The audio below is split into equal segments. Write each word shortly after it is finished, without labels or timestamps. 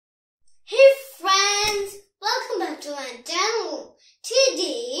my channel.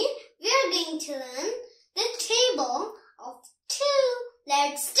 Today we are going to learn the table of 2.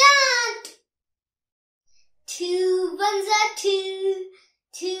 Let's start. 2 ones are 2,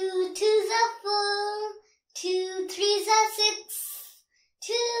 2 twos are 4, 2 threes are 6,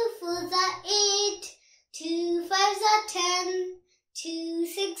 2 fours are 8, 2 fives are 10, 2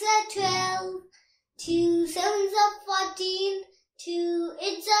 sixes are 12, 2 sevens are 14, 2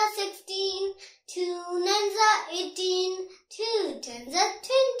 eights are 16, 2 nines are 18, 2 tens are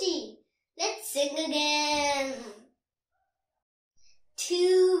 20. Let's sing again.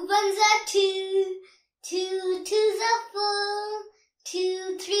 2 ones are 2, 2 twos are 4,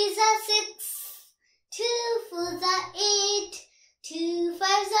 2 threes are 6, 2 fours are 8, 2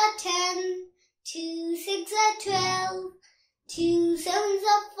 fives are 10, 2 sixes are 12, 2 sevens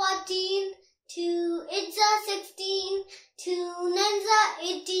are 14, 2 eights are 16, 2 nines are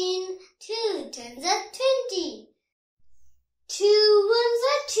 18, 2 tens are 20. 2 ones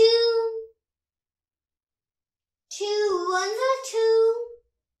are 2, 2 ones are 2,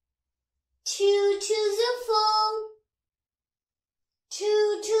 2 twos are 4,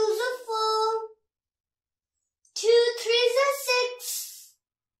 2 twos are 4, 2 threes are 6,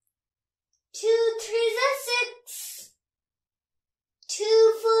 2 threes are 6, 2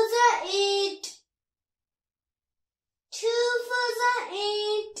 fours are 8, 2 fours are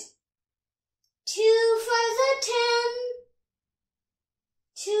 8, 2 fives are 10,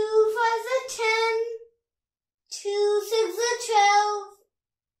 2 fives are 10, 2 sixes are 12,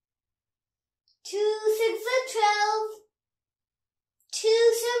 2 sixes are 12, 2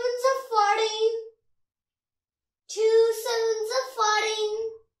 sevens are 14, 2 sevens are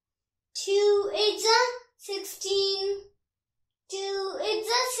 14, 2 eights are 16, 2 eights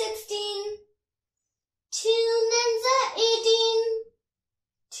are 16, 2 nines are 18,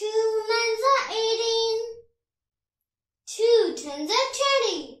 2 nines are 18, 2 tens are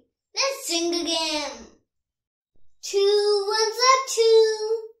 20. Let's sing again. 2 ones are 2,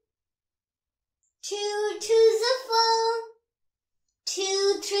 2 twos are 4,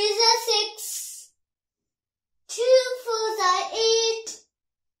 2 threes are 6, 2 fours are 8,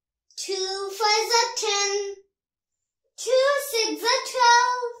 2 fives are 10, 2 sixes are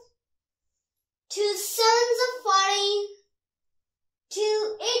 12, 2 sevens are 14,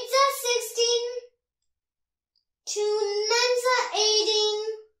 2 eights are 16, 2 nines are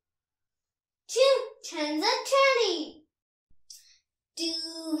 18, 2 tens are 20. 2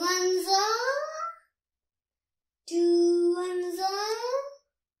 ones are, 2 ones are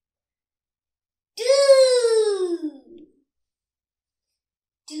 2,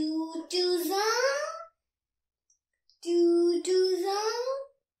 2 twos are, 2 twos are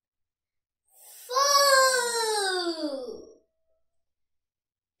 4,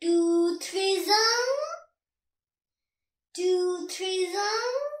 2 threes are, 2 threes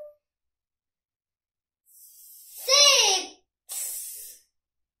are 6,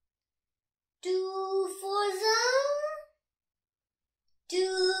 2 fours are,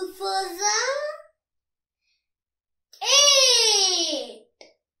 2 fours are 8,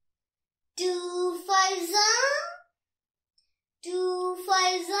 2 fives are, 2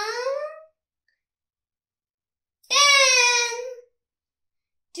 fives are 10,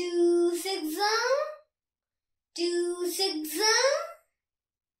 2 sixes are, 2 sixes are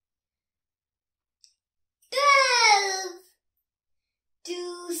 12,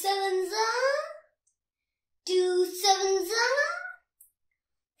 2 sevens are, 2 sevens are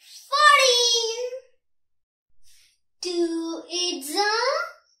 14, 2 eights are,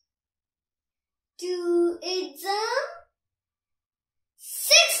 2 eights are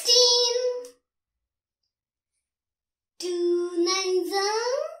 16, 2 nines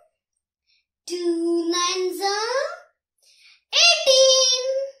are, 2 nines are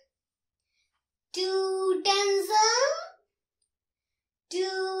 18, 2 tens are,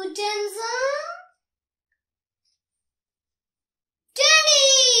 2 tens are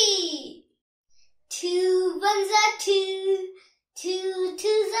 20. 2 ones are 2, 2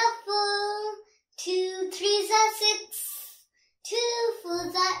 twos are 4, 2 threes are 6, 2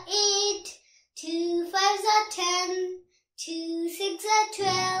 fours are 8, 2 fives are 10, 2 sixes are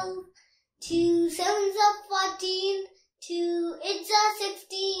 12, 2 sevens are 14, 2 eights are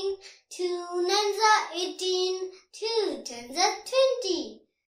 16, 2 nines are 18, 2 tens are 20.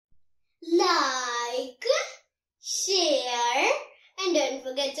 Like, share, and don't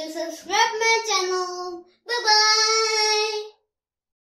forget to subscribe my channel. Bye bye.